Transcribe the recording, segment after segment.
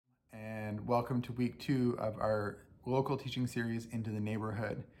welcome to week 2 of our local teaching series, Into the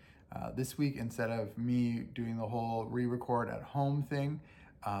Neighborhood. This week, instead of me doing the whole re-record at home thing,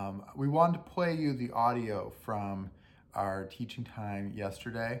 we wanted to play you the audio from our teaching time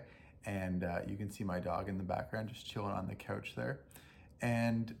yesterday, and you can see my dog in the background just chilling on the couch there.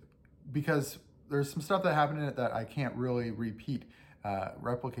 And because there's some stuff that happened in it that I can't really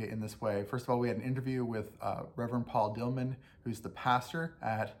replicate in this way. First of all, we had an interview with Reverend Paul Dillman, who's the pastor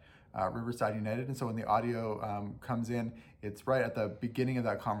at Riverside United. And so when the audio comes in, it's right at the beginning of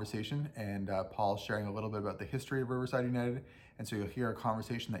that conversation, and Paul's sharing a little bit about the history of Riverside United. And so you'll hear a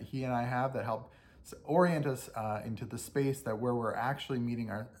conversation that he and I have that help orient us into the space where we're actually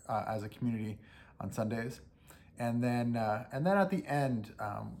meeting as a community on Sundays. And then at the end,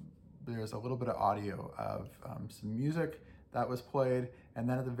 there's a little bit of audio of some music that was played, and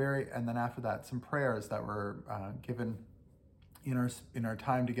then after that, some prayers that were given in our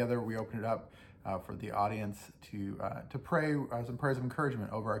time together. We opened it up for the audience to pray some prayers of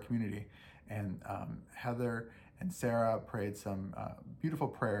encouragement over our community, and Heather and Sarah prayed some beautiful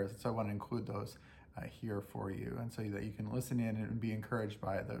prayers. So I want to include those here for you, and so that you can listen in and be encouraged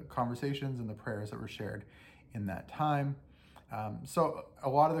by the conversations and the prayers that were shared in that time. So a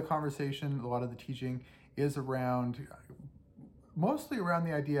lot of the conversation, a lot of the teaching is mostly around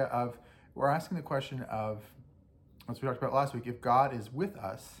the idea of, we're asking the question of, as we talked about last week, if God is with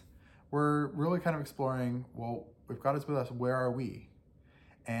us, we're really kind of exploring, well, if God is with us, where are we?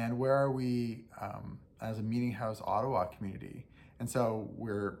 And where are we as a Meeting House Ottawa community? And so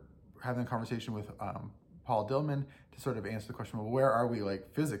we're having a conversation with Paul Dillman to sort of answer the question, well, where are we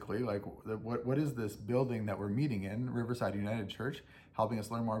physically? What is this building that we're meeting in, Riverside United Church, helping us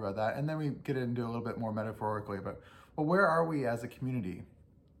learn more about that. And then we get into a little bit more metaphorically about, well, where are we as a community?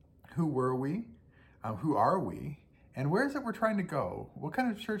 Who were we? Who are we? And where is it we're trying to go? What kind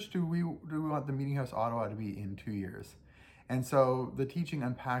of church do we want the Meeting House Ottawa to be in 2 years? And so the teaching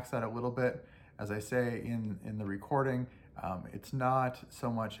unpacks that a little bit. As I say in the recording, it's not so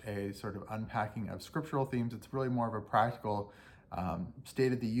much a sort of unpacking of scriptural themes. It's really more of a practical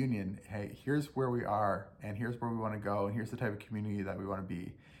State of the Union. Hey, here's where we are, and here's where we want to go, and here's the type of community that we want to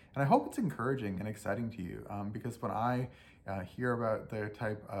be. And I hope it's encouraging and exciting to you, because when I hear about the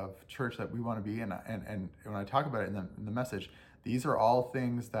type of church that we want to be, and when I talk about it in the message, these are all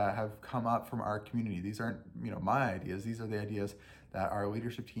things that have come up from our community. These aren't my ideas. These are the ideas that our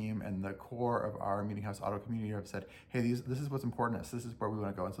leadership team and the core of our Meeting House Ottawa community have said, hey, this is what's important to us. This is where we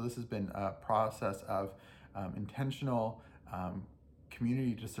want to go. And so this has been a process of intentional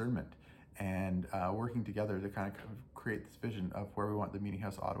community discernment and working together to kind of create this vision of where we want the Meeting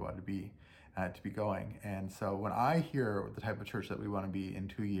House Ottawa to be going. And so when I hear the type of church that we want to be in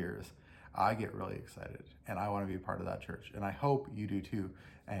 2 years, I get really excited, and I want to be a part of that church, and I hope you do too.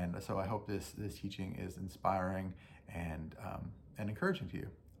 And so I hope this teaching is inspiring and encouraging to you.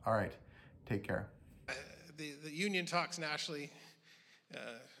 All right, take care. The union talks nationally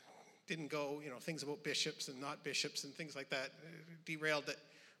didn't go, things about bishops and not bishops and things like that derailed it.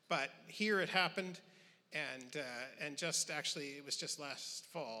 But here it happened, and just actually it was just last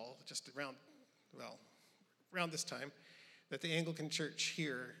fall, just around this time, that the Anglican Church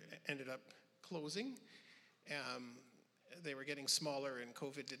here ended up closing. They were getting smaller, and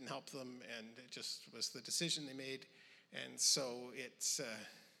COVID didn't help them, and it just was the decision they made. And so it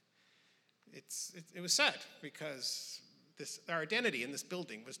was sad, because our identity in this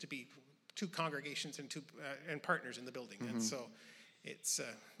building was to be two congregations and partners in the building. Mm-hmm. And so it's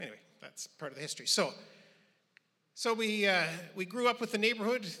anyway, that's part of the history. So we grew up with the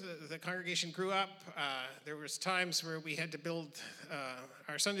neighborhood. The congregation grew up. There was times where we had to build.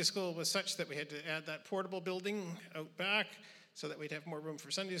 Our Sunday school was such that we had to add that portable building out back so that we'd have more room for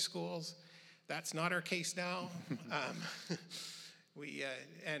Sunday schools. That's not our case now.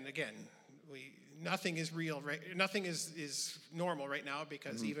 And again, nothing is real. Right? Nothing is normal right now,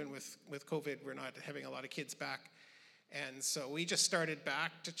 because mm-hmm. even with COVID, we're not having a lot of kids back. And so we just started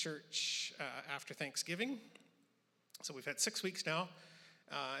back to church after Thanksgiving. So we've had 6 weeks now,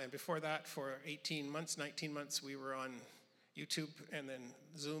 and before that, for 19 months, we were on YouTube and then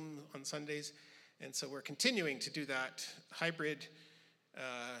Zoom on Sundays. And so we're continuing to do that hybrid,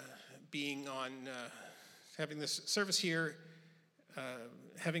 being on, having this service here,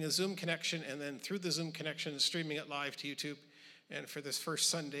 having a Zoom connection, and then through the Zoom connection, streaming it live to YouTube. And for this first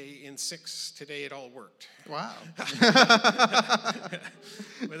Sunday in 6 today, it all worked. Wow.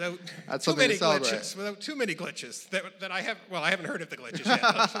 Without That's too many to celebrate. glitches. Without too many glitches that I have. Well, I haven't heard of the glitches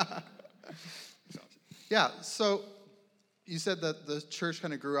yet. Yeah. So you said that the church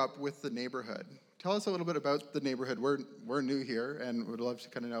kind of grew up with the neighborhood. Tell us a little bit about the neighborhood. We're new here, and would love to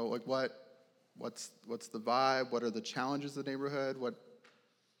kind of know What's the vibe? What are the challenges of the neighborhood?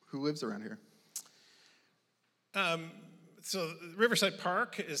 Who lives around here? So Riverside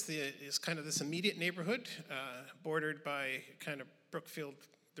Park is kind of this immediate neighborhood, bordered by kind of Brookfield,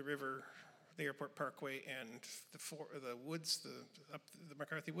 the river, the Airport Parkway, and the woods, the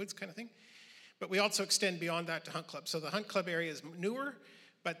McCarthy Woods kind of thing. But we also extend beyond that to Hunt Club. So the Hunt Club area is newer,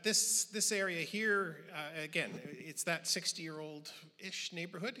 but this area here, again, it's that 60-year-old-ish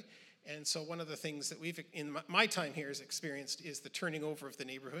neighborhood. And so one of the things that we've, in my time here, has experienced is the turning over of the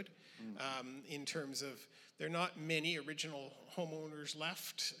neighborhood in terms of there are not many original homeowners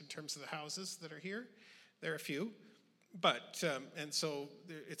left in terms of the houses that are here. There are a few, but, and so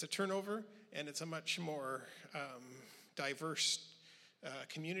it's a turnover, and it's a much more diverse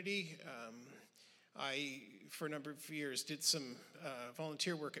community. I, for a number of years, did some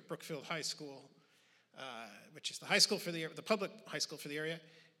volunteer work at Brookfield High School, which is the high school for the public high school for the area,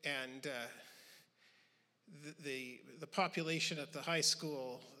 and the population at the high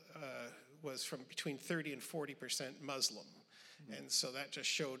school was from between 30 and 40% Muslim, and so that just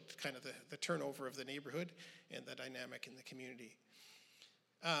showed kind of the turnover of the neighborhood and the dynamic in the community.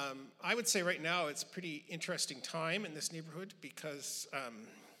 I would say right now it's a pretty interesting time in this neighborhood because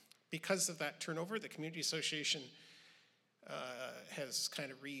of that turnover. The community association has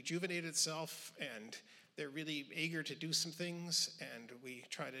kind of rejuvenated itself, and they're really eager to do some things, and we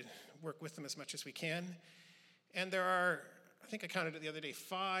try to work with them as much as we can. And there are, I think I counted it the other day,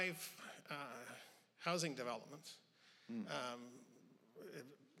 5 housing developments,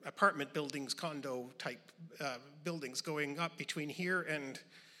 apartment buildings, condo type buildings going up between here and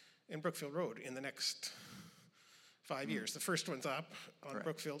Brookfield Road in the next 5 years. The first one's up on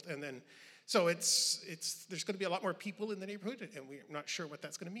Brookfield, and then so there's going to be a lot more people in the neighborhood, and we're not sure what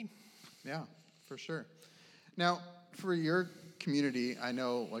that's going to mean. Yeah, for sure. Now, for your community, I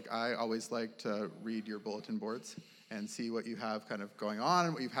know, like, I always like to read your bulletin boards and see what you have kind of going on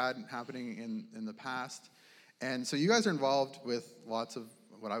and what you've had happening in the past. And so you guys are involved with lots of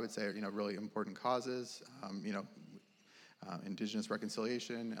what I would say are, really important causes, Indigenous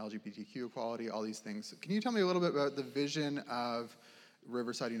reconciliation, LGBTQ equality, all these things. Can you tell me a little bit about the vision of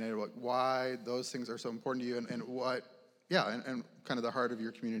Riverside United, why those things are so important to you, and kind of the heart of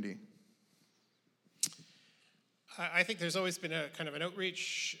your community? I think there's always been a kind of an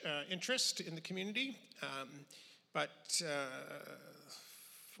outreach interest in the community, but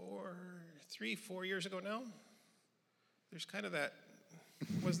 4 years ago now, there's kind of that.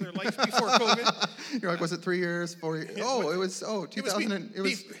 Was there life before COVID? You're like, was it 3 years, 4 years? Oh, it was 2000.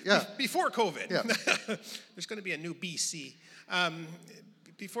 Before COVID. Yeah. There's going to be a new BC.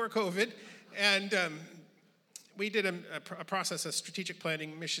 Before COVID, and we did a process, a strategic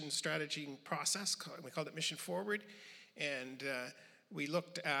planning mission strategy process. We called it Mission Forward, and we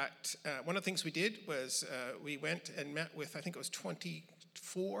looked at, one of the things we did was we went and met with, I think it was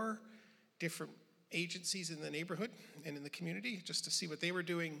 24 different agencies in the neighborhood and in the community, just to see what they were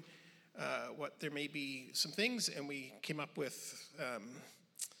doing, what there may be some things, and we came up with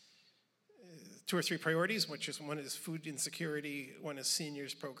 2 or 3 priorities, which is one is food insecurity, one is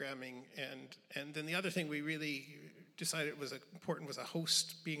seniors programming, and then the other thing we really decided was important was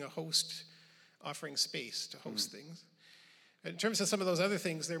being a host, offering space to host things. In terms of some of those other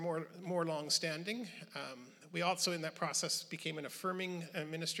things, they're more long-standing. We also, in that process, became an affirming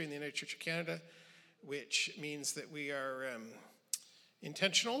ministry in the United Church of Canada, which means that we are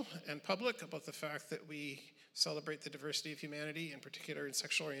intentional and public about the fact that we celebrate the diversity of humanity, in particular in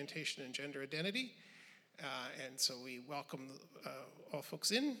sexual orientation and gender identity. And so we welcome all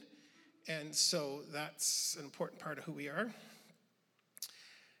folks in. And so that's an important part of who we are.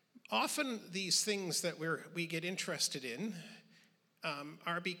 Often these things that we get interested in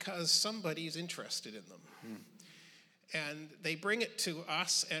are because somebody's interested in them. And they bring it to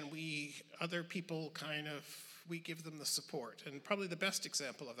us, and other people we give them the support. And probably the best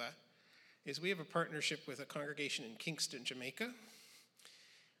example of that is we have a partnership with a congregation in Kingston, Jamaica,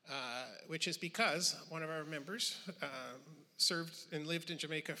 which is because one of our members served and lived in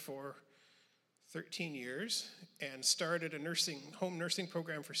Jamaica for 13 years and started a home nursing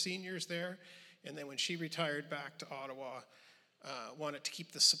program for seniors there. And then when she retired back to Ottawa, wanted to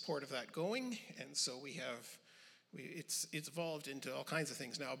keep the support of that going. And so it's evolved into all kinds of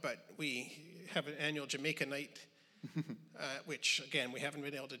things now, but we have an annual Jamaica night, which, again, we haven't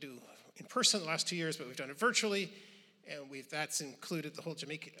been able to do in person the last 2 years, but we've done it virtually, and that's included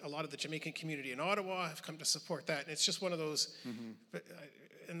a lot of the Jamaican community in Ottawa have come to support that, and it's just one of those,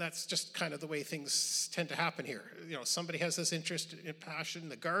 and that's just kind of the way things tend to happen here. Somebody has this interest and passion in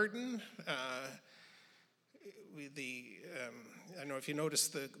the garden. I don't know if you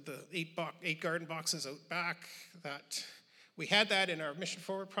noticed the eight garden boxes out back, that we had that in our Mission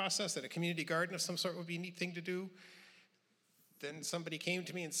Forward process, that a community garden of some sort would be a neat thing to do. Then somebody came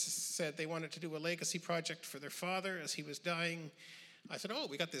to me and said they wanted to do a legacy project for their father as he was dying. I said, oh,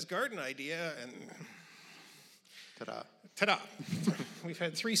 we got this garden idea, and ta-da. We've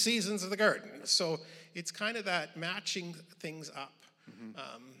had 3 seasons of the garden. So it's kind of that matching things up.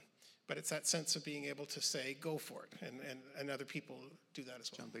 But it's that sense of being able to say, go for it, and other people do that as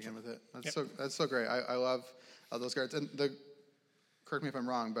well. Jumping in with it. That's so great. I love those gardens. And correct me if I'm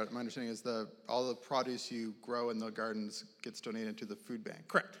wrong, but my understanding is all the produce you grow in the gardens gets donated to the food bank.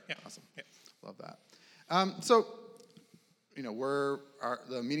 Correct. Yeah. Awesome. Yeah. Love that. So,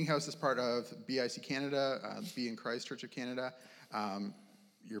 the Meeting House is part of BIC Canada, Be in Christ Church of Canada.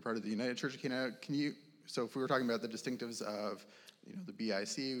 You're part of the United Church of Canada. So if we were talking about the distinctives of the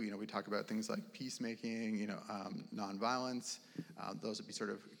BIC, we talk about things like peacemaking, nonviolence. Those would be sort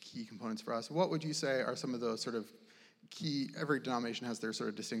of key components for us. What would you say are some of those sort of key? Every denomination has their sort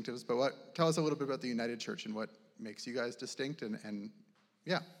of distinctives, but tell us a little bit about the United Church and what makes you guys distinct, and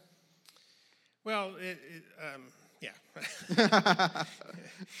yeah. Well, yeah.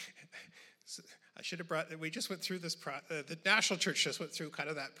 I should have brought. We just went through this. The National Church just went through kind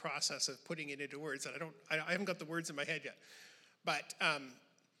of that process of putting it into words, and I haven't got the words in my head yet. But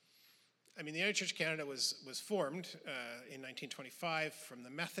the United Church of Canada was formed in 1925 from the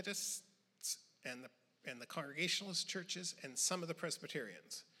Methodists and the Congregationalist churches and some of the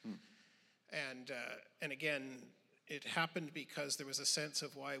Presbyterians. And again, it happened because there was a sense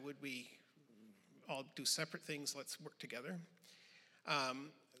of, why would we all do separate things? Let's work together.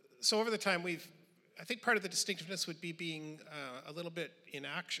 So over the time, I think part of the distinctiveness would be being a little bit in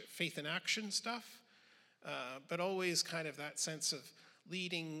action, faith in action stuff. But always kind of that sense of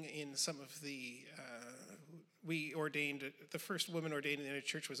leading in some of the, the first woman ordained in the United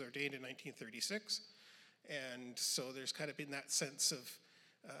Church was ordained in 1936. And so there's kind of been that sense of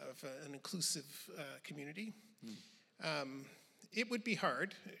an inclusive community. It would be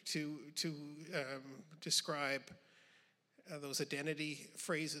hard to describe those identity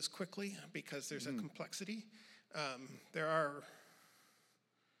phrases quickly, because there's a complexity. There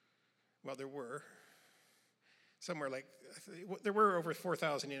were there were over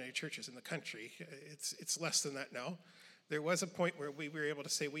 4,000 United Churches in the country. It's less than that now. There was a point where we were able to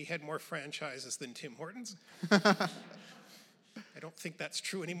say we had more franchises than Tim Hortons. I don't think that's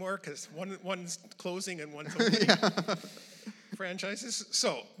true anymore, because one's closing and one's opening. Franchises.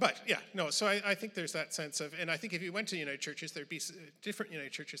 So I think there's that sense of, and I think if you went to United Churches, there'd be different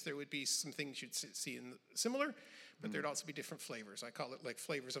United Churches. There would be some things you'd see in similar, but there'd also be different flavors. I call it like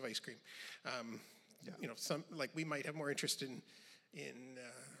flavors of ice cream. Some, like, we might have more interest in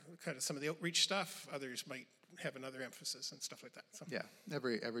kind of some of the outreach stuff. Others might have another emphasis and stuff like that. So. Yeah,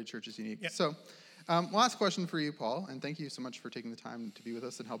 every church is unique. Yeah. So, last question for you, Paul, and thank you so much for taking the time to be with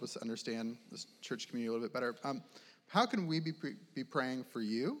us and help us understand this church community a little bit better. How can we be praying for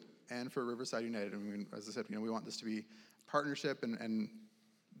you and for Riverside United? I mean, as I said, we want this to be partnership and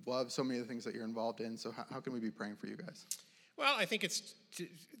love so many of the things that you're involved in. So how can we be praying for you guys? Well, I think it's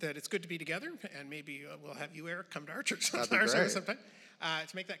good to be together, and maybe we'll have you, Eric, come to our church sometime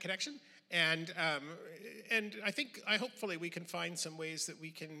to make that connection. And hopefully we can find some ways that we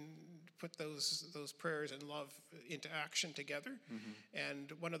can put those prayers and love into action together.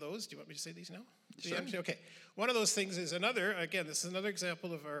 And one of those, do you want me to say these now? Sure. Okay. One of those things is this is another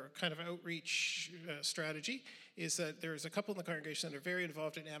example of our kind of outreach strategy, is that there's a couple in the congregation that are very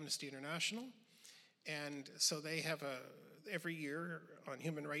involved in Amnesty International. And so they have every year on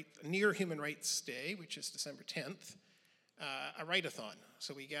near Human Rights Day, which is December 10th, a write-a-thon.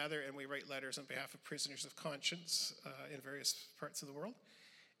 So we gather and we write letters on behalf of prisoners of conscience in various parts of the world.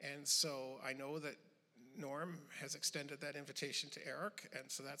 And so I know that Norm has extended that invitation to Eric, and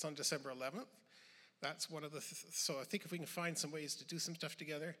so that's on December 11th. That's one of the, so I think if we can find some ways to do some stuff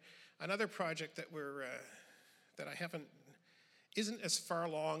together. Another project that isn't as far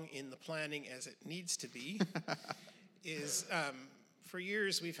along in the planning as it needs to be is, for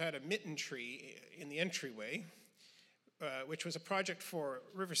years we've had a mitten tree in the entryway, which was a project for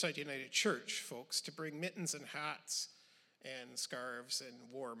Riverside United Church folks to bring mittens and hats and scarves and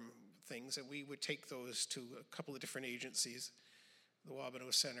warm things, and we would take those to a couple of different agencies, the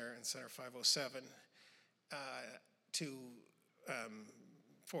Wabano Center and Center 507,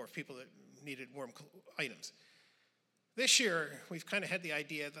 for people that needed warm items. This year, we've kind of had the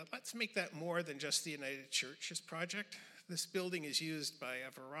idea that let's make that more than just the United Churches project. This building is used by a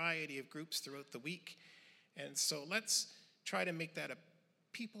variety of groups throughout the week, and so let's try to make that a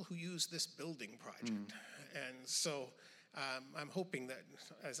people who use this building project. And so I'm hoping that,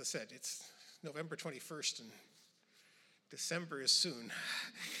 as I said, it's November 21st and December is soon.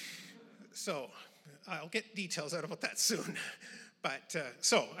 So I'll get details out about that soon. But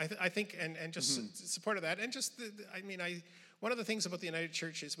so I think, and just support of that, and just, one of the things about the United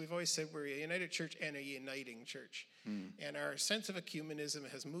Church is we've always said we're a united church and a uniting church. And our sense of ecumenism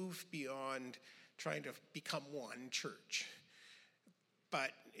has moved beyond trying to become one church.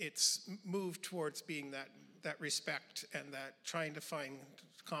 But it's moved towards being that respect and that trying to find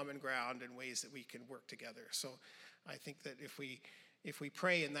common ground and ways that we can work together. So I think that if we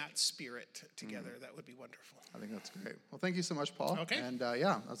pray in that spirit together, that would be wonderful. I think that's great. Well, thank you so much, Paul. Okay. And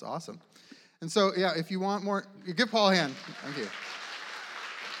that's awesome. And so, if you want more, give Paul a hand. Thank you.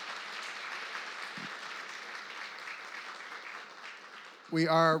 We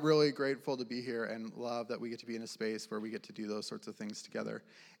are really grateful to be here and love that we get to be in a space where we get to do those sorts of things together.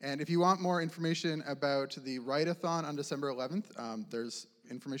 And if you want more information about the Write-a-thon on December 11th, there's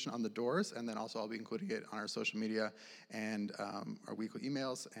information on the doors, and then also I'll be including it on our social media and our weekly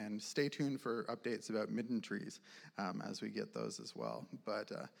emails. And stay tuned for updates about Midden Trees as we get those as well.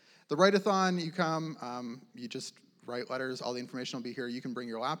 But the Write-a-thon, you come, you just write letters. All the information will be here. You can bring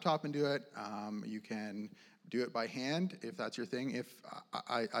your laptop and do it. You can do it by hand if that's your thing. If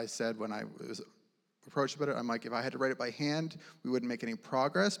I said when I was approached about it, I'm like, if I had to write it by hand, we wouldn't make any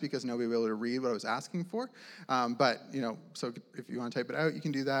progress because nobody would be able to read what I was asking for. But so if you want to type it out, you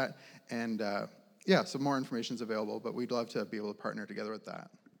can do that. And so more information is available, but we'd love to be able to partner together with that.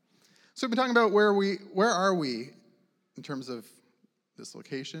 So we've been talking about where are we in terms of this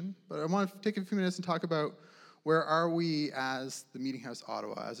location, but I want to take a few minutes and talk about where are we as the Meeting House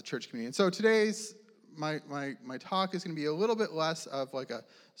Ottawa, as a church community. And so today's my talk is going to be a little bit less of like a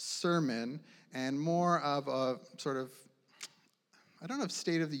sermon and more of a sort of, I don't know if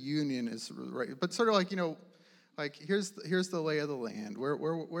State of the Union is right, but sort of like, like here's the lay of the land. Where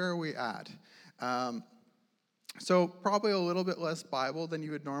are we at? So probably a little bit less Bible than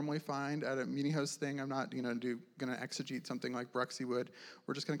you would normally find at a Meeting House thing. I'm not going to exegete something like Bruxy would.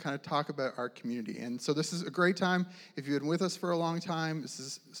 We're just going to kind of talk about our community. And so this is a great time. If you've been with us for a long time,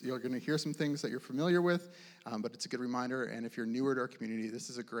 you're going to hear some things that you're familiar with, but it's a good reminder. And if you're newer to our community, this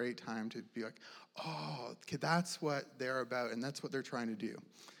is a great time to be like, oh, okay, that's what they're about, and that's what they're trying to do.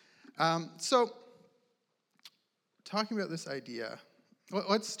 So talking about this idea,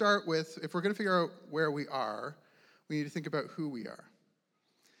 let's start with, if we're going to figure out where we are, we need to think about who we are.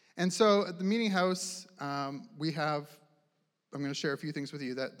 And so at the Meeting House, I'm going to share a few things with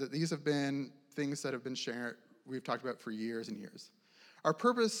you, that these have been things that have been shared, we've talked about for years and years. Our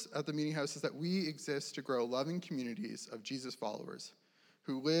purpose at the Meeting House is that we exist to grow loving communities of Jesus followers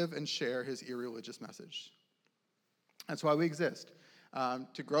who live and share his irreligious message. That's why we exist,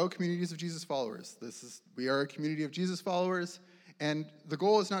 to grow communities of Jesus followers. We are a community of Jesus followers, and the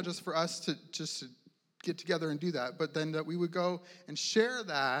goal is not just for us to get together and do that, but then that we would go and share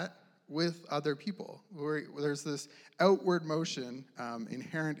that with other people. Where there's this outward motion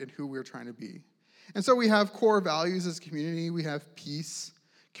inherent in who we're trying to be. And so we have core values as a community. We have peace,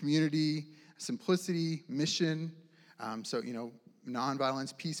 community, simplicity, mission.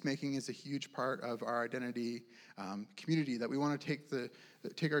 Nonviolence, peacemaking is a huge part of our identity. Community, that we want to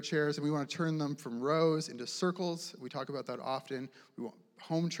take our chairs and we want to turn them from rows into circles. We talk about that often.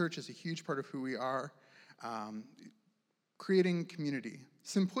 Home church is a huge part of who we are. Creating community.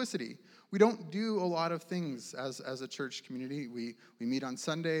 Simplicity. We don't do a lot of things as a church community. We meet on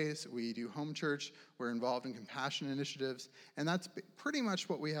Sundays. We do home church. We're involved in compassion initiatives, and that's pretty much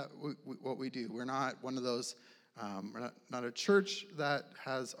what we have. What we do. We're not one of those. We're not a church that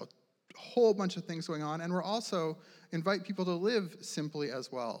has a whole bunch of things going on, and we're also invite people to live simply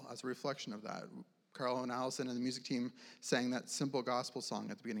as well, as a reflection of that. Carlo and Allison and the music team sang that simple gospel song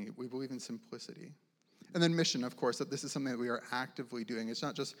at the beginning. We believe in simplicity. And then mission, of course, that this is something that we are actively doing. It's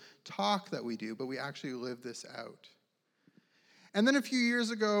not just talk that we do, but we actually live this out. And then a few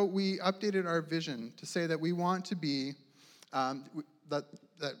years ago, we updated our vision to say that we want to be, that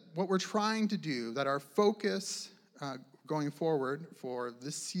what we're trying to do, that our focus going forward for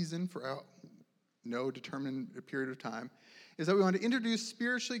this season, for no determined period of time, is that we want to introduce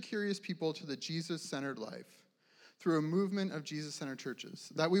spiritually curious people to the Jesus-centered life through a movement of Jesus-centered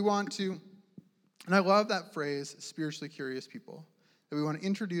churches. That we want to, and I love that phrase, spiritually curious people, that we want to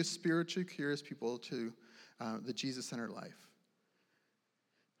introduce spiritually curious people to the Jesus-centered life.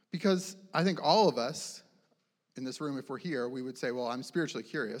 Because I think all of us in this room, if we're here, we would say, well, I'm spiritually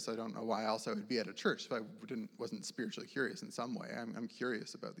curious. I don't know why else I would be at a church if I wasn't spiritually curious in some way. I'm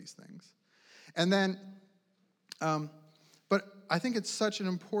curious about these things. And then, but I think it's such an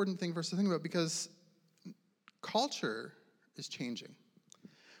important thing for us to think about, because culture is changing.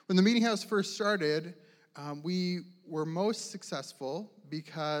 When the Meeting House first started, we were most successful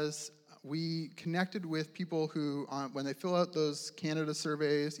because we connected with people who, when they fill out those Canada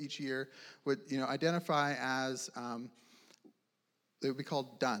surveys each year, would identify as they would be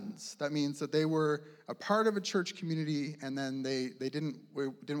called duns. That means that they were a part of a church community, and then they didn't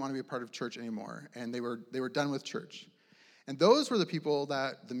want to be a part of church anymore, and they were done with church. And those were the people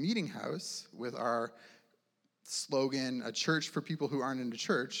that the Meeting House, with our slogan, "A church for people who aren't into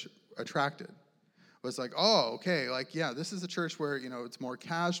church," attracted. Was like, oh, okay, like, yeah, this is a church where, it's more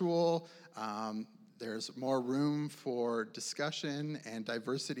casual, there's more room for discussion and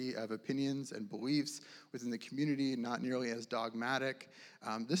diversity of opinions and beliefs within the community, not nearly as dogmatic.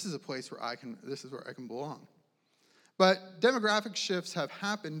 This is a place where this is where I can belong. But demographic shifts have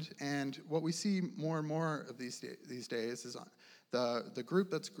happened, and what we see more and more of these days is the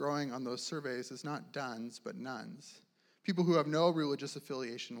group that's growing on those surveys is not duns, but nuns. People who have no religious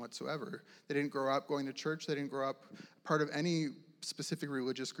affiliation whatsoever. They didn't grow up going to church. They didn't grow up part of any specific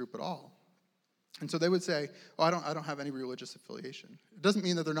religious group at all. And so they would say, oh, I don't have any religious affiliation. It doesn't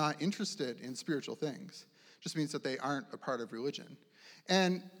mean that they're not interested in spiritual things. It just means that they aren't a part of religion.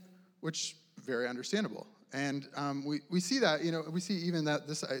 And which, very understandable. And we see that, we see even that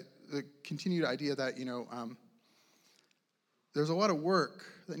the continued idea that, there's a lot of work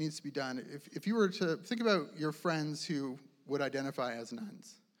that needs to be done. If you were to think about your friends who would identify as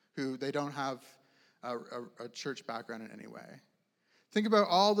nuns, who they don't have a church background in any way, think about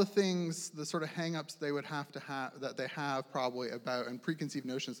all the things, the sort of hang-ups they would have to have, that they have probably about, and preconceived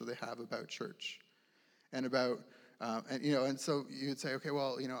notions that they have about church, and about, and so you'd say, okay,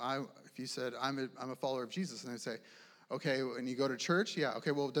 well, if you said I'm a follower of Jesus, and they'd say, okay, and you go to church, yeah,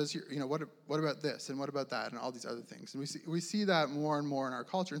 okay, well, does what about this, and what about that, and all these other things, and we see that more and more in our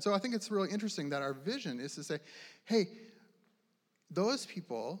culture, and so I think it's really interesting that our vision is to say, hey, those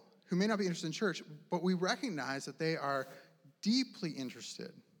people who may not be interested in church, but we recognize that they are deeply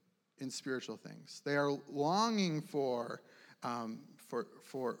interested in spiritual things. They are longing for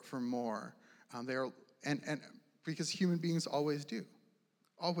more. They are, and because human beings always do.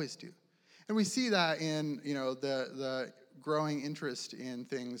 And we see that in the growing interest in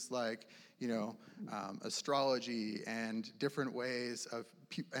things like astrology and different ways of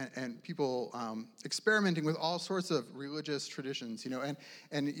people experimenting with all sorts of religious traditions.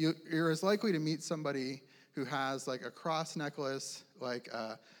 And you're as likely to meet somebody who has like a cross necklace, like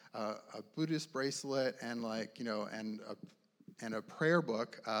a Buddhist bracelet, and and a prayer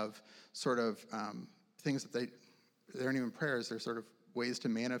book of sort of things that they aren't even prayers. They're sort of ways to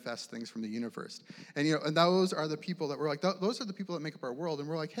manifest things from the universe. And and those are the people that we're like, those are the people that make up our world. And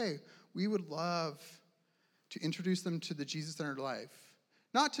we're like, hey, we would love to introduce them to the Jesus-centered life.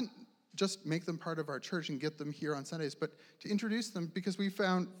 Not to just make them part of our church and get them here on Sundays, but to introduce them because we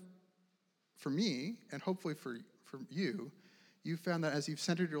found, for me, and hopefully for you, you found that as you've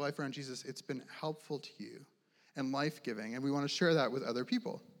centered your life around Jesus, it's been helpful to you and life-giving, and we want to share that with other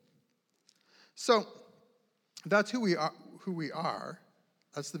people. So that's who we are.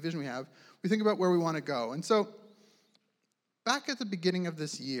 That's the vision we have. We think about where we want to go. And so back at the beginning of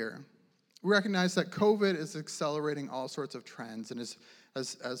this year, we recognize that COVID is accelerating all sorts of trends. And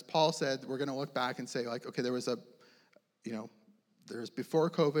as Paul said, we're going to look back and say, like, okay, there was before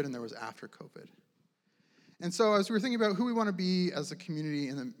COVID and there was after COVID. And so as we were thinking about who we want to be as a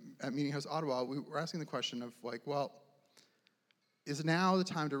community at Meeting House Ottawa, we were asking the question of, like, well, is now the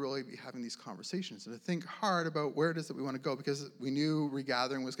time to really be having these conversations and to think hard about where it is that we want to go, because we knew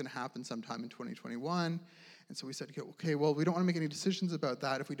regathering was going to happen sometime in 2021. And so we said, okay, well, we don't want to make any decisions about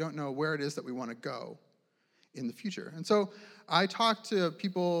that if we don't know where it is that we want to go in the future. And so I talked to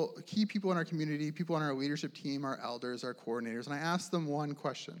key people in our community, people on our leadership team, our elders, our coordinators, and I asked them one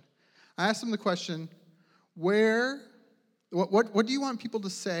question. I asked them the question, what do you want people to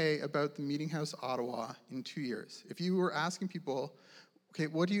say about the Meeting House Ottawa in 2 years? If you were asking people, okay,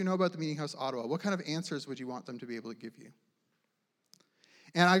 what do you know about the Meeting House Ottawa? What kind of answers would you want them to be able to give you?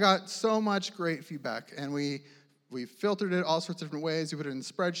 And I got so much great feedback, and we filtered it all sorts of different ways. We put it in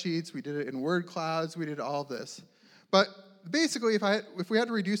spreadsheets, we did it in word clouds, we did all this. But basically, if we had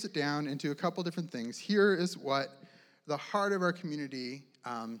to reduce it down into a couple different things, here is what the heart of our community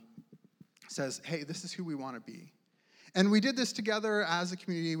says, hey, this is who we want to be. And we did this together as a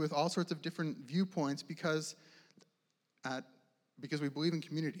community with all sorts of different viewpoints because we believe in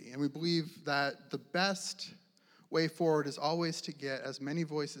community, and we believe that the best way forward is always to get as many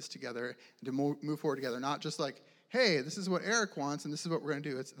voices together and to move forward together, not just like, hey, this is what Eric wants and this is what we're going to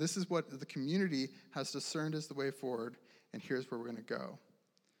do. This is what the community has discerned as the way forward, and here's where we're going to go.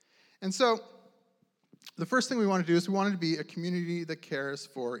 And so the first thing we want to do is we wanted to be a community that cares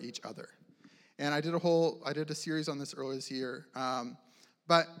for each other. And I did a series on this earlier this year.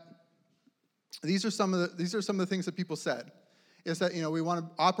 But these are some of the things that people said. Is that, we want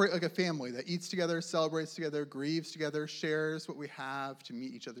to operate like a family that eats together, celebrates together, grieves together, shares what we have to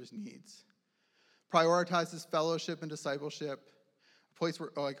meet each other's needs. Prioritizes fellowship and discipleship. A place where,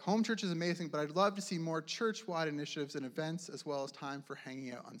 home church is amazing, but I'd love to see more church-wide initiatives and events as well as time for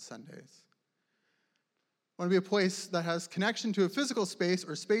hanging out on Sundays. I want to be a place that has connection to a physical space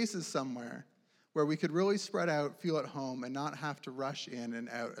or spaces somewhere where we could really spread out, feel at home, and not have to rush in and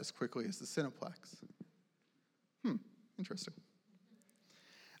out as quickly as the Cineplex. Interesting.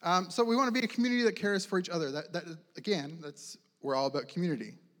 So we want to be a community that cares for each other. We're all about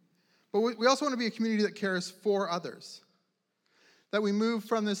community. But we also want to be a community that cares for others. That we move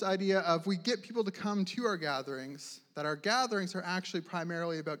from this idea of we get people to come to our gatherings, that our gatherings are actually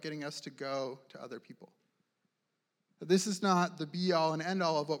primarily about getting us to go to other people. That this is not the be-all and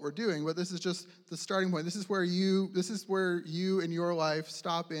end-all of what we're doing, but this is just the starting point. This is where you in your life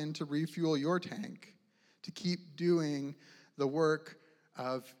stop in to refuel your tank, to keep doing the work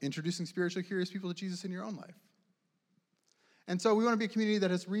of introducing spiritually curious people to Jesus in your own life. And so we want to be a community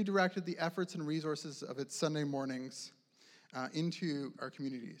that has redirected the efforts and resources of its Sunday mornings into our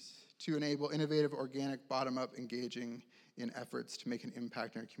communities to enable innovative, organic, bottom-up engaging in efforts to make an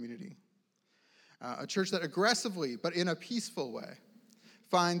impact in our community. A church that aggressively, but in a peaceful way,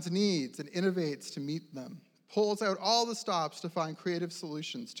 finds needs and innovates to meet them, pulls out all the stops to find creative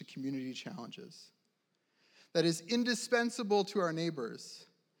solutions to community challenges, that is indispensable to our neighbors,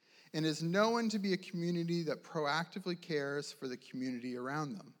 and is known to be a community that proactively cares for the community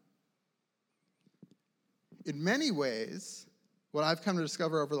around them. In many ways, what I've come to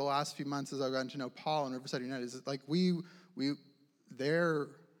discover over the last few months as I've gotten to know Paul and Riverside United is that they're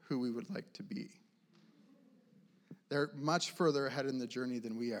who we would like to be. They're much further ahead in the journey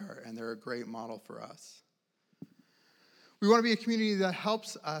than we are, and they're a great model for us. We want to be a community that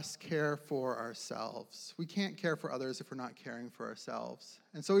helps us care for ourselves. We can't care for others if we're not caring for ourselves.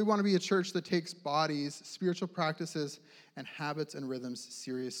 And so we want to be a church that takes bodies, spiritual practices, and habits and rhythms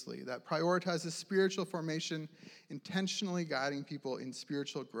seriously, that prioritizes spiritual formation, intentionally guiding people in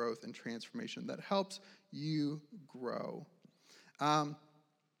spiritual growth and transformation, that helps you grow. A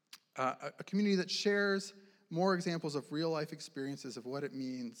community that shares more examples of real-life experiences of what it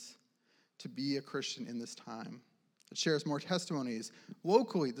means to be a Christian in this time. It shares more testimonies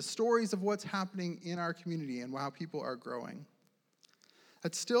locally, the stories of what's happening in our community and how people are growing.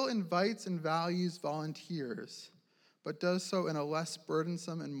 It still invites and values volunteers, but does so in a less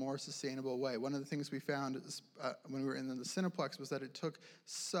burdensome and more sustainable way. One of the things we found when we were in the Cineplex was that it took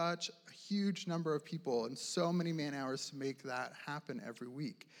such a huge number of people and so many man-hours to make that happen every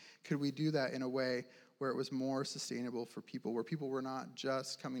week. Could we do that in a way where it was more sustainable for people, where people were not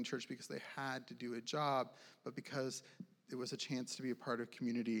just coming to church because they had to do a job, but because it was a chance to be a part of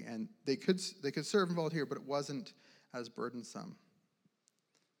community, and they could serve and volunteer, but it wasn't as burdensome.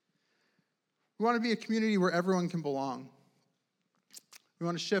 We want to be a community where everyone can belong. We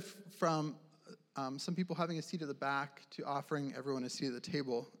want to shift from some people having a seat at the back to offering everyone a seat at the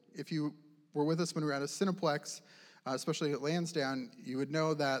table. If you were with us when we were at a Cineplex, especially at Lansdowne, you would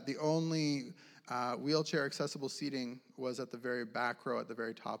know that the only wheelchair accessible seating was at the very back row at the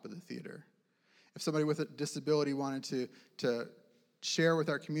very top of the theater. If somebody with a disability wanted to share with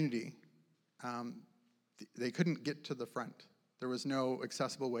our community, they couldn't get to the front. There was no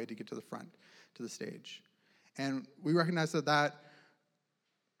accessible way to get to the front, to the stage. And we recognize that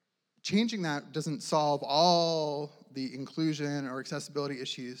changing that doesn't solve all the inclusion or accessibility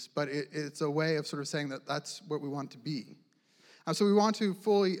issues, but it's a way of sort of saying that that's what we want to be. So we want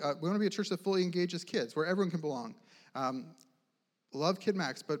to be a church that fully engages kids, where everyone can belong. Love Kid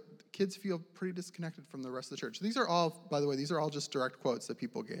Max, but kids feel pretty disconnected from the rest of the church. These are all, by the way, just direct quotes that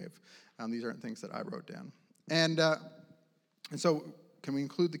people gave. These aren't things that I wrote down. And so can we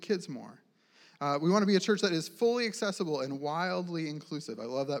include the kids more? We want to be a church that is fully accessible and wildly inclusive. I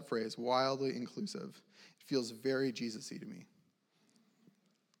love that phrase, wildly inclusive. It feels very Jesus-y to me.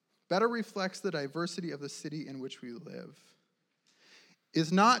 Better reflects the diversity of the city in which we live.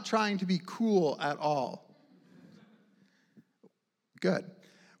 Is not trying to be cool at all. Good.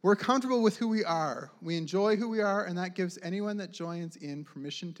 We're comfortable with who we are. We enjoy who we are, and that gives anyone that joins in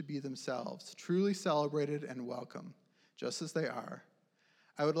permission to be themselves, truly celebrated and welcome, just as they are.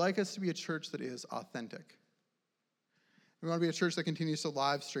 I would like us to be a church that is authentic. We want to be a church that continues to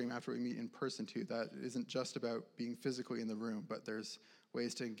live stream after we meet in person too. That isn't just about being physically in the room, but there's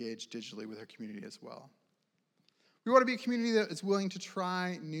ways to engage digitally with our community as well. We want to be a community that is willing to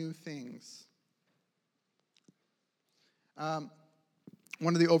try new things.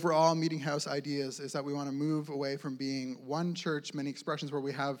 One of the overall Meeting House ideas is that we want to move away from being one church, many expressions, where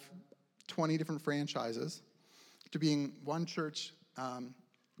we have 20 different franchises, to being one church,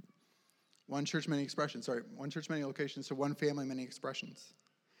 many expressions. One church, many locations, to one family, many expressions.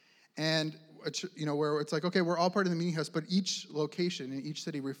 And where it's like, okay, we're all part of the Meeting House, but each location in each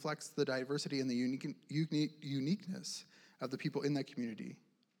city reflects the diversity and the uniqueness of the people in that community.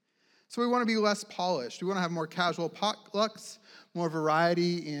 So we want to be less polished. We want to have more casual potlucks, more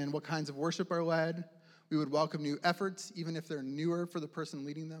variety in what kinds of worship are led. We would welcome new efforts, even if they're newer for the person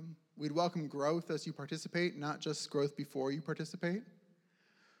leading them. We'd welcome growth as you participate, not just growth before you participate. We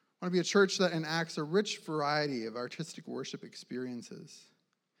want to be a church that enacts a rich variety of artistic worship experiences,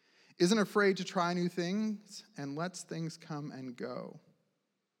 isn't afraid to try new things, and lets things come and go.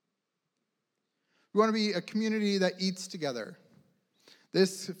 We want to be a community that eats together.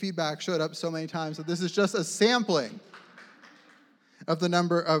 This feedback showed up so many times that this is just a sampling of the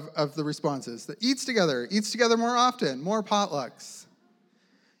number of the responses. That eats together more often, more potlucks.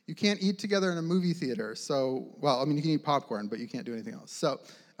 You can't eat together in a movie theater. So, you can eat popcorn, but you can't do anything else. So,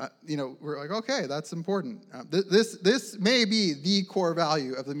 we're like, okay, that's important. This may be the core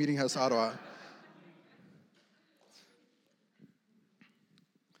value of the Meeting House Ottawa.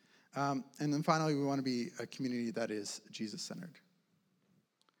 And then finally, we want to be a community that is Jesus-centered,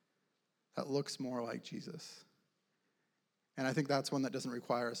 that looks more like Jesus. And I think that's one that doesn't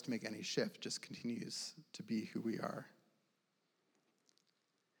require us to make any shift, just continues to be who we are.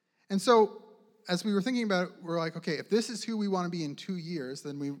 And so, as we were thinking about it, we're like, okay, if this is who we want to be in 2 years,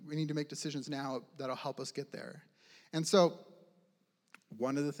 then we need to make decisions now that'll help us get there. And so,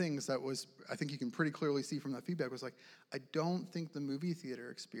 one of the things that was, I think you can pretty clearly see from that feedback, was like, I don't think the movie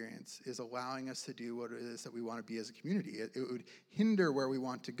theater experience is allowing us to do what it is that we want to be as a community. It would hinder where we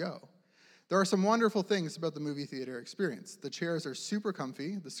want to go. There are some wonderful things about the movie theater experience. The chairs are super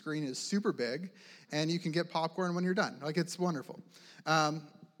comfy, the screen is super big, and you can get popcorn when you're done. Like, it's wonderful.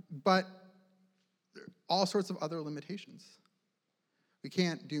 But there are all sorts of other limitations. We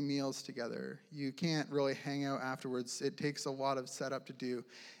can't do meals together. You can't really hang out afterwards. It takes a lot of setup to do.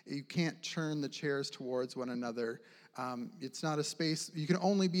 You can't turn the chairs towards one another. It's not a space. You can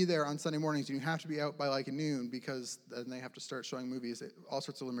only be there on Sunday mornings, and you have to be out by like noon because then they have to start showing movies. All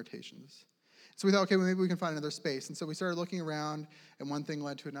sorts of limitations. So we thought, okay, well, maybe we can find another space. And so we started looking around, and one thing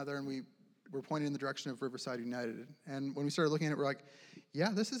led to another, and we were pointed in the direction of Riverside United. And when we started looking at it, we're like, yeah,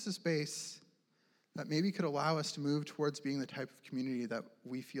 this is a space that maybe could allow us to move towards being the type of community that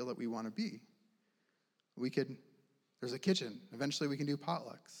we feel that we want to be. There's a kitchen. Eventually we can do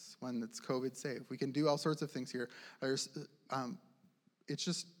potlucks when it's COVID safe. We can do all sorts of things here. It's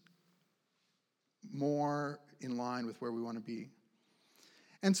just more in line with where we want to be.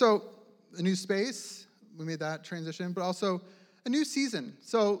 And so a new space, we made that transition, but also a new season.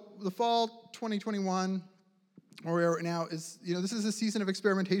 So the fall 2021, where we are right now, is, this is a season of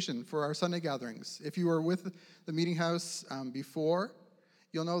experimentation for our Sunday gatherings. If you were with the Meeting House before,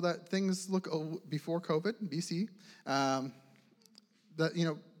 you'll know that things look, before COVID, BC,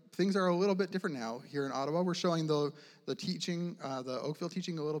 things are a little bit different now here in Ottawa. We're showing the teaching, the Oakville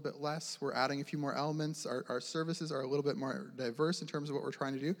teaching a little bit less. We're adding a few more elements. Our services are a little bit more diverse in terms of what we're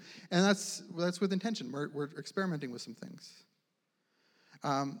trying to do. And that's with intention. We're experimenting with some things.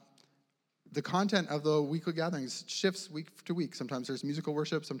 The content of the weekly gatherings shifts week to week. Sometimes there's musical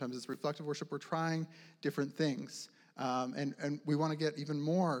worship, sometimes it's reflective worship. We're trying different things. And we want to get even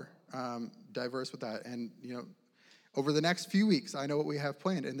more diverse with that. And, over the next few weeks, I know what we have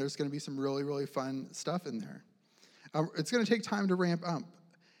planned, and there's going to be some really, really fun stuff in there. It's going to take time to ramp up.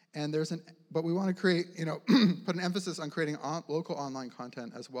 And but we want to create, put an emphasis on creating local online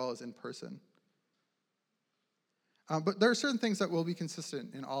content as well as in person. But there are certain things that will be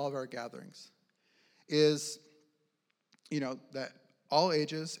consistent in all of our gatherings. Is, that all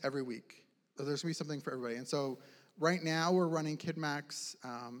ages, every week, there's going to be something for everybody. And so right now we're running KidMax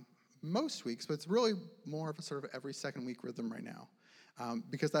most weeks, but it's really more of a sort of every second week rhythm right now.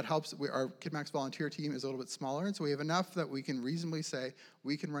 Because that helps. Our KidMax volunteer team is a little bit smaller, and so we have enough that we can reasonably say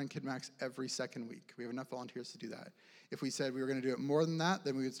we can run KidMax every second week. We have enough volunteers to do that. If we said we were going to do it more than that,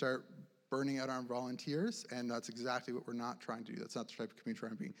 then we would start burning out our volunteers, and that's exactly what we're not trying to do. That's not the type of community we're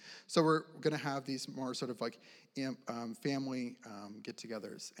trying to be. So we're going to have these more sort of like family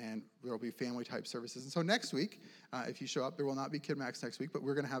get-togethers, and there will be family-type services. And so next week, if you show up, there will not be KidMax next week, but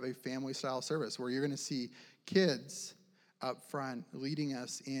we're going to have a family-style service where you're going to see kids up front leading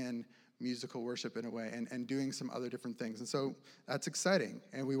us in musical worship in a way and doing some other different things. And so that's exciting,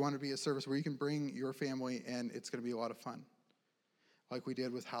 and we want to be a service where you can bring your family, and it's going to be a lot of fun, like we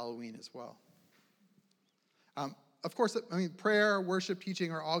did with Halloween as well. Of course, I mean, prayer, worship,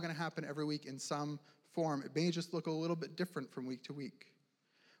 teaching are all going to happen every week in some form. It may just look a little bit different from week to week.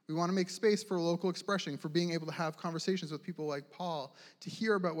 We want to make space for local expression, for being able to have conversations with people like Paul, to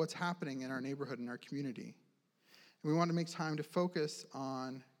hear about what's happening in our neighborhood and our community. And we want to make time to focus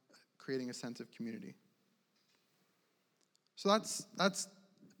on creating a sense of community. So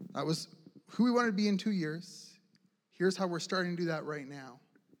that was who we wanted to be in 2 years. Here's how we're starting to do that right now.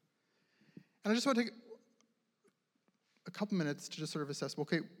 And I just want to take a couple minutes to just sort of assess,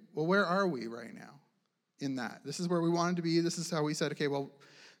 okay, well, where are we right now in that? This is where we wanted to be. This is how we said, okay, well,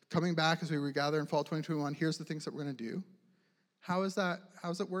 coming back as we regather in fall 2021, here's the things that we're going to do. How is that?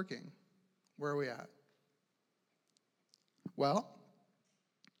 How's it working? Where are we at? Well,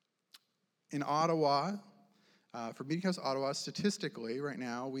 in Ottawa, for Meeting House Ottawa, statistically, right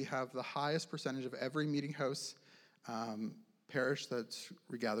now, we have the highest percentage of every Meeting House parish that's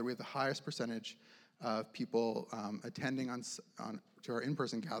regathered. We have the highest percentage of people attending to our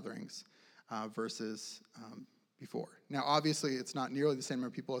in-person gatherings versus before. Now, obviously, it's not nearly the same number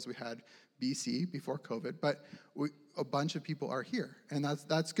of people as we had BC before COVID, but a bunch of people are here, and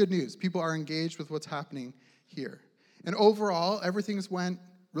that's good news. People are engaged with what's happening here. And overall, everything's went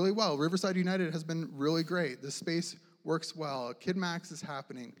really well. Riverside United has been really great. The space works well. KidMax is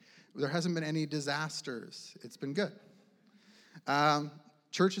happening. There hasn't been any disasters. It's been good.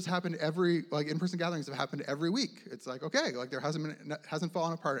 Church has happened in-person gatherings have happened every week. It's like, okay, like there hasn't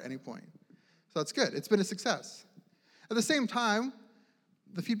fallen apart at any point. So that's good. It's been a success. At the same time,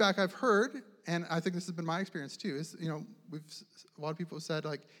 the feedback I've heard, and I think this has been my experience too, is, a lot of people have said,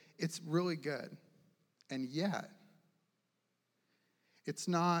 like, it's really good. And yet, it's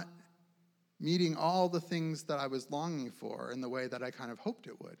not meeting all the things that I was longing for in the way that I kind of hoped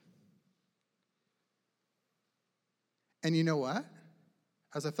it would. And you know what?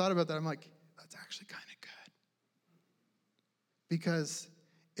 As I thought about that, I'm like, that's actually kind of good. Because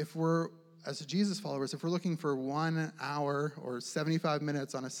if we're, as Jesus followers, if we're looking for 1 hour or 75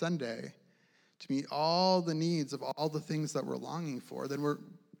 minutes on a Sunday to meet all the needs of all the things that we're longing for,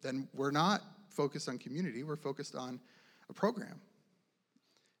 then we're not focused on community, we're focused on a program.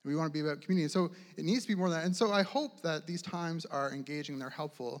 And we want to be about community. So it needs to be more than that. And so I hope that these times are engaging, they're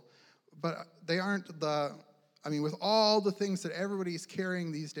helpful, but they aren't with all the things that everybody's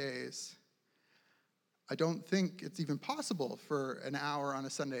carrying these days, I don't think it's even possible for an hour on a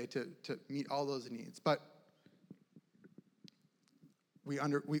Sunday to meet all those needs. But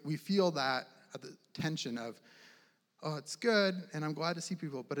we feel that at the tension of, oh, it's good, and I'm glad to see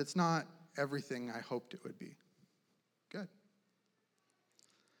people, but it's not everything I hoped it would be. Good.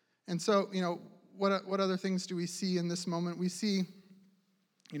 And so, what other things do we see in this moment? We see,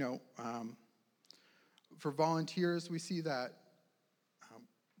 for volunteers, we see that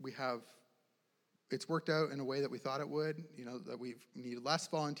it's worked out in a way that we thought it would, that we need less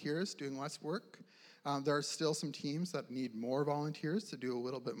volunteers doing less work. There are still some teams that need more volunteers to do a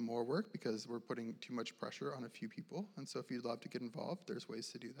little bit more work because we're putting too much pressure on a few people. And so if you'd love to get involved, there's ways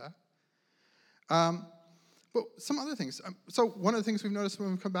to do that. But some other things. So one of the things we've noticed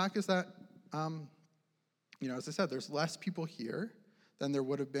when we've come back is that, as I said, there's less people here than there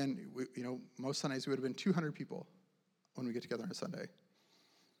would have been. Most Sundays we would have been 200 people when we get together on a Sunday.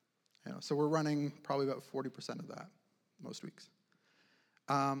 So we're running probably about 40% of that most weeks.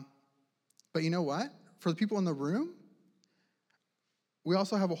 But you know what? For the people in the room, we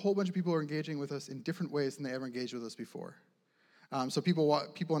also have a whole bunch of people who are engaging with us in different ways than they ever engaged with us before. So people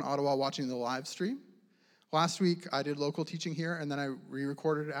in Ottawa watching the live stream. Last week, I did local teaching here, and then I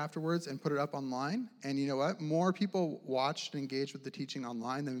re-recorded it afterwards and put it up online. And you know what? More people watched and engaged with the teaching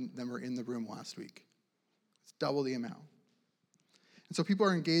online than were in the room last week. It's double the amount. And so people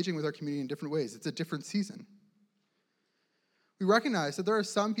are engaging with our community in different ways. It's a different season. We recognize that there are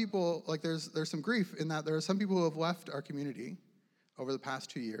some people, like there's some grief in that there are some people who have left our community over the past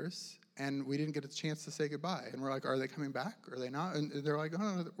 2 years, and we didn't get a chance to say goodbye. And we're like, are they coming back? Are they not? And they're like, oh,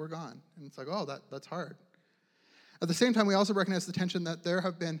 no, we're gone. And it's like, oh, that's hard. At the same time, we also recognize the tension that there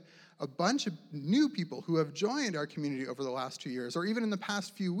have been a bunch of new people who have joined our community over the last 2 years, or even in the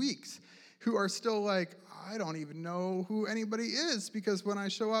past few weeks, who are still like, I don't even know who anybody is, because when I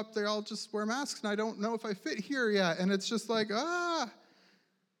show up, they all just wear masks, and I don't know if I fit here yet. And it's just like,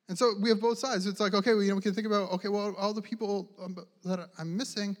 And so we have both sides. It's like, okay, we can think about, okay, well, all the people that I'm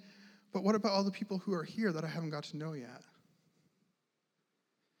missing, but what about all the people who are here that I haven't got to know yet?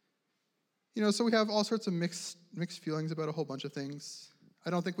 So we have all sorts of mixed feelings about a whole bunch of things. I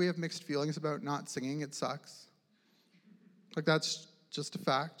don't think we have mixed feelings about not singing. It sucks. Like, that's just a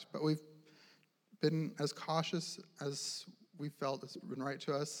fact. But we've been as cautious as we felt has been right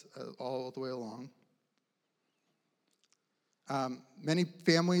to us all the way along. Many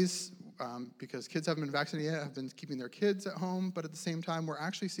families, because kids haven't been vaccinated yet, have been keeping their kids at home, but at the same time, we're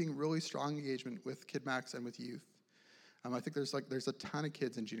actually seeing really strong engagement with KidMax and with youth. I think there's a ton of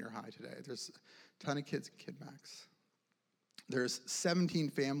kids in junior high today. There's a ton of kids in KidMax. There's 17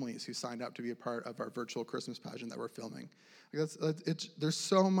 families who signed up to be a part of our virtual Christmas pageant that we're filming. There's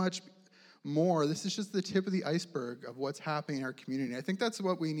so much more. This is just the tip of the iceberg of what's happening in our community. I think that's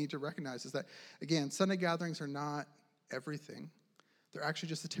what we need to recognize is that, again, Sunday gatherings are not everything. They're actually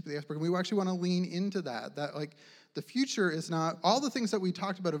just the tip of the iceberg. And we actually want to lean into that like the future is not all the things that we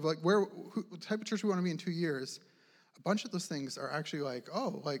talked about of like what type of church we want to be in 2 years. A bunch of those things are actually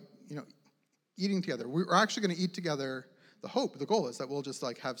eating together. We're actually going to eat together. The goal is that we'll just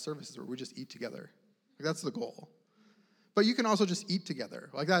have services where we just eat together. That's the goal. But you can also just eat together.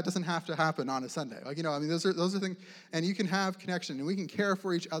 That doesn't have to happen on a Sunday. Those are things, and you can have connection, and we can care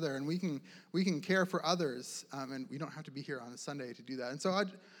for each other, and we can care for others, and we don't have to be here on a Sunday to do that. And so I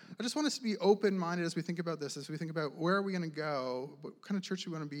just want us to be open-minded as we think about this, as we think about where are we going to go, what kind of church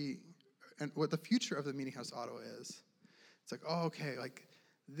we want to be, and what the future of the Meeting House Ottawa is. It's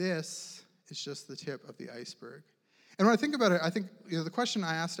this is just the tip of the iceberg. And when I think about it, I think the question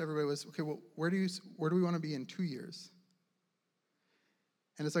I asked everybody was, okay, well, where do we want to be in 2 years?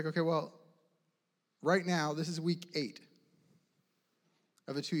 And it's right now, this is week 8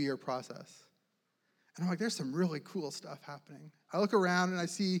 of a 2-year process. And I'm there's some really cool stuff happening. I look around and I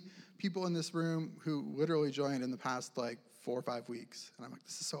see people in this room who literally joined in the past 4 or 5 weeks. And I'm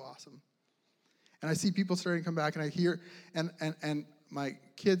this is so awesome. And I see people starting to come back, and I hear, and my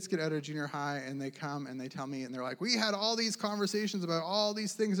kids get out of junior high, and they come and they tell me, and they're we had all these conversations about all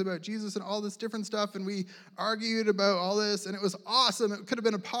these things about Jesus and all this different stuff, and we argued about all this, and it was awesome. It could have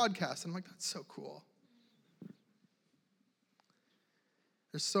been a podcast. And I'm that's so cool.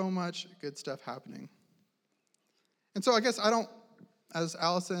 There's so much good stuff happening. And so I guess as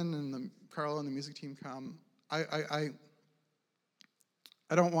Allison and Carla and the music team come, I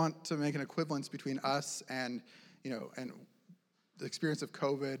don't want to make an equivalence between us and the experience of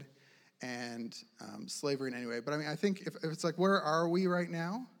COVID and slavery in any way. But I think if it's where are we right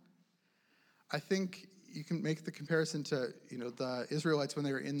now? I think you can make the comparison to, the Israelites when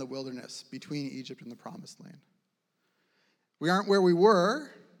they were in the wilderness between Egypt and the Promised Land. We aren't where we were,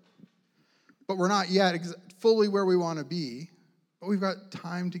 but we're not yet fully where we want to be. But we've got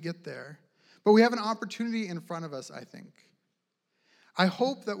time to get there. But we have an opportunity in front of us, I think. I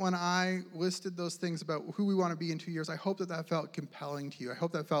hope that when I listed those things about who we want to be in 2 years, I hope that felt compelling to you. I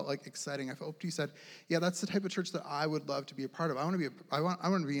hope that felt exciting. I hope you said, yeah, that's the type of church that I would love to be a part of. I want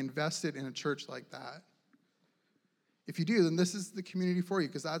to be invested in a church like that. If you do, then this is the community for you,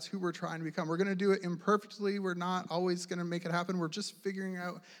 because that's who we're trying to become. We're going to do it imperfectly. We're not always going to make it happen. We're just figuring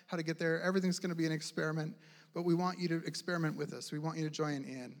out how to get there. Everything's going to be an experiment, but we want you to experiment with us. We want you to join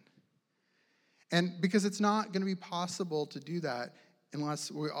in. And because it's not going to be possible to do that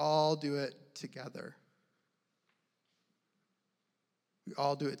unless we all do it together. We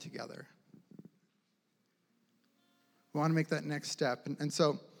all do it together. We want to make that next step. And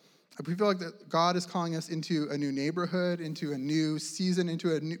so we feel that God is calling us into a new neighborhood, into a new season,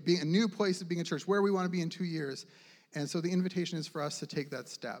 into being a new place of being a church, where we want to be in 2 years. And so the invitation is for us to take that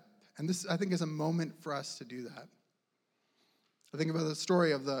step. And this, I think, is a moment for us to do that. I think about the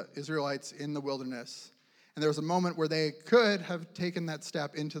story of the Israelites in the wilderness. And there was a moment where they could have taken that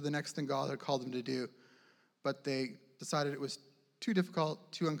step into the next thing God had called them to do, but they decided it was too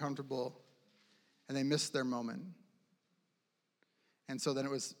difficult, too uncomfortable, and they missed their moment. And so then it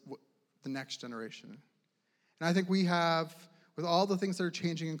was the next generation. And I think we have, with all the things that are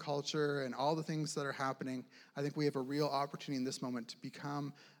changing in culture and all the things that are happening, I think we have a real opportunity in this moment to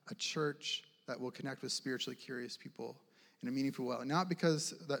become a church that will connect with spiritually curious people in a meaningful way. Not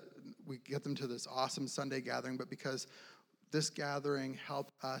because that we get them to this awesome Sunday gathering, but because this gathering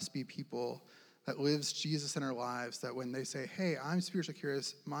helped us be people that lives Jesus in our lives, that when they say, hey, I'm spiritually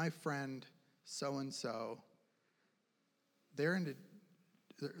curious, my friend so-and-so,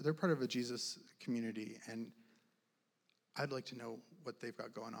 they're part of a Jesus community, and I'd like to know what they've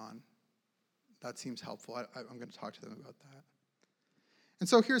got going on. That seems helpful. I'm going to talk to them about that. And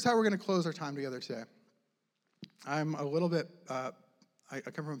so here's how we're going to close our time together today. I'm a little bit, I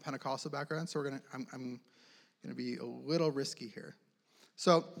come from a Pentecostal background, so I'm going to be a little risky here.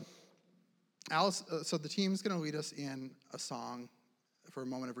 So the team's going to lead us in a song for a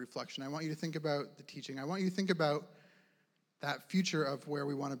moment of reflection. I want you to think about the teaching. I want you to think about that future of where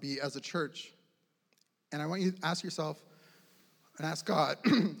we want to be as a church. And I want you to ask yourself and ask God,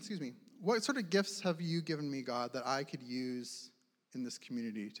 excuse me, what sort of gifts have you given me, God, that I could use in this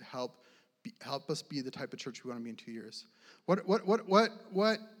community to help help us be the type of church we want to be in 2 years.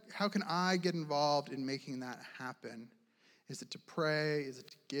 How can I get involved in making that happen? Is it to pray? Is it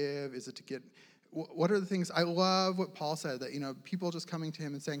to give? Is it to get, what are the things? I love what Paul said, that, people just coming to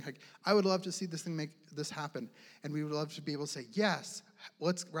him and saying, like, I would love to see this thing make this happen. And we would love to be able to say, yes,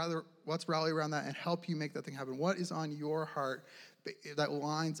 let's rally around that and help you make that thing happen. What is on your heart that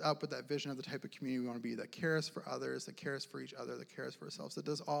lines up with that vision of the type of community we want to be, that cares for others, that cares for each other, that cares for ourselves, that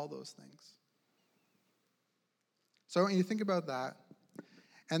does all those things? So when you think about that,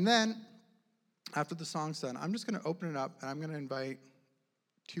 and then after the song's done, I'm just going to open it up, and I'm going to invite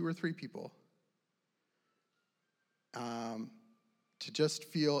 2 or 3 people to just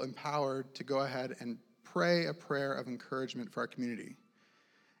feel empowered to go ahead and pray a prayer of encouragement for our community.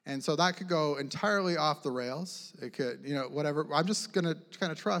 And so that could go entirely off the rails. It could, whatever. I'm just going to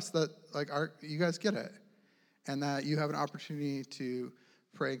kind of trust that, you guys get it, and that you have an opportunity to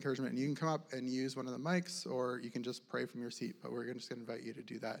pray encouragement. And you can come up and use one of the mics, or you can just pray from your seat. But we're just going to invite you to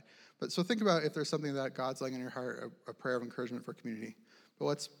do that. But so think about if there's something that God's laying in your heart, a prayer of encouragement for community.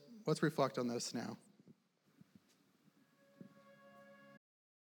 But let's reflect on this now.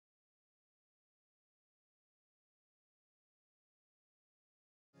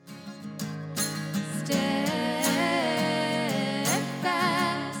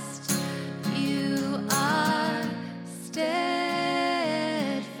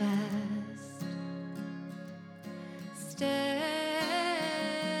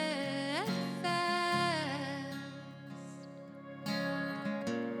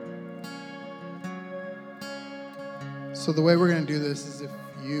 So the way we're going to do this is, if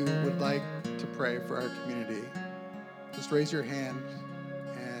you would like to pray for our community, just raise your hand,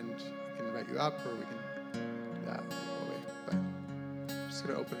 and I can invite you up, or we can do that way. But I'm just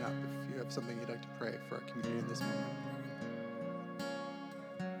going to open it up if you have something you'd like to pray for our community in this moment.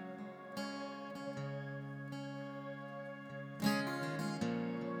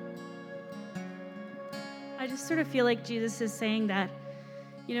 I just sort of feel like Jesus is saying that,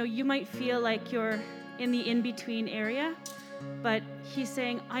 you might feel like you're in the in-between area, but he's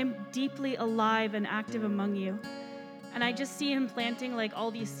saying, I'm deeply alive and active among you. And I just see him planting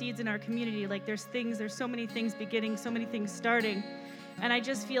all these seeds in our community. There's so many things beginning, so many things starting. And I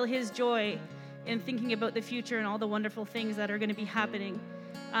just feel his joy in thinking about the future and all the wonderful things that are going to be happening,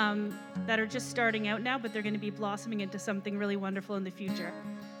 that are just starting out now, but they're going to be blossoming into something really wonderful in the future.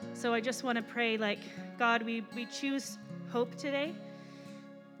 So I just want to pray, God, we choose hope today.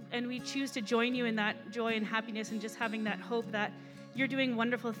 And we choose to join you in that joy and happiness, and just having that hope that you're doing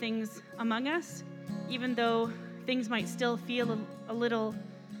wonderful things among us, even though things might still feel a little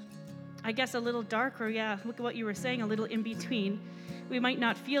dark, or look at what you were saying, a little in between. We might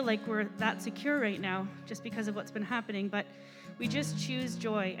not feel like we're that secure right now just because of what's been happening, but we just choose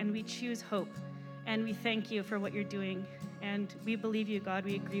joy and we choose hope. And we thank you for what you're doing. And we believe you, God.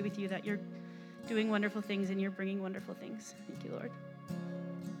 We agree with you that you're doing wonderful things and you're bringing wonderful things. Thank you, Lord.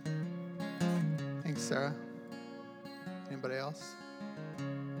 Thanks, Sarah. Anybody else?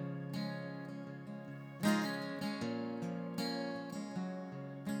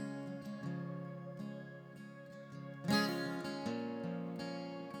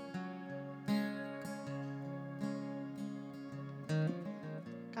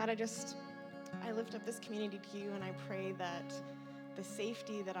 God, I lift up this community to you, and I pray that the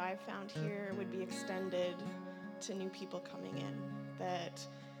safety that I've found here would be extended to new people coming in, that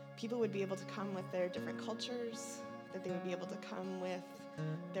people would be able to come with their different cultures, that they would be able to come with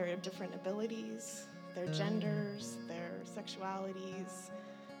their different abilities, their genders, their sexualities,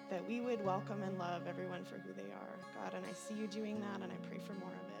 that we would welcome and love everyone for who they are, God. And I see you doing that, and I pray for more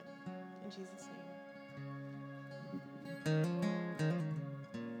of it. In Jesus' name.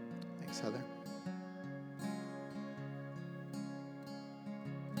 Thanks, Heather.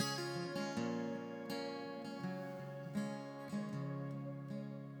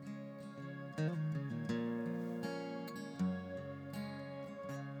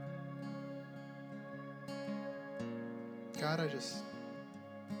 God, I just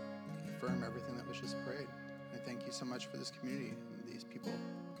affirm everything that was just prayed. I thank you so much for this community and these people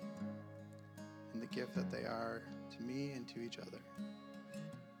and the gift that they are to me and to each other.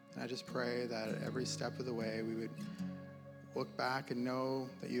 And I just pray that at every step of the way we would look back and know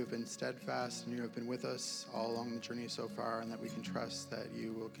that you have been steadfast and you have been with us all along the journey so far, and that we can trust that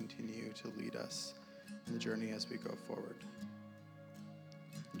you will continue to lead us in the journey as we go forward.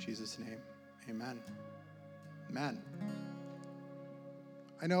 In Jesus' name, amen. Amen.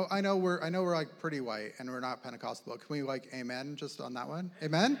 I know we're like pretty white and we're not Pentecostal. Can we amen just on that one?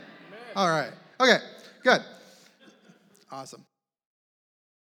 Amen? Amen. All right. Okay, good. Awesome.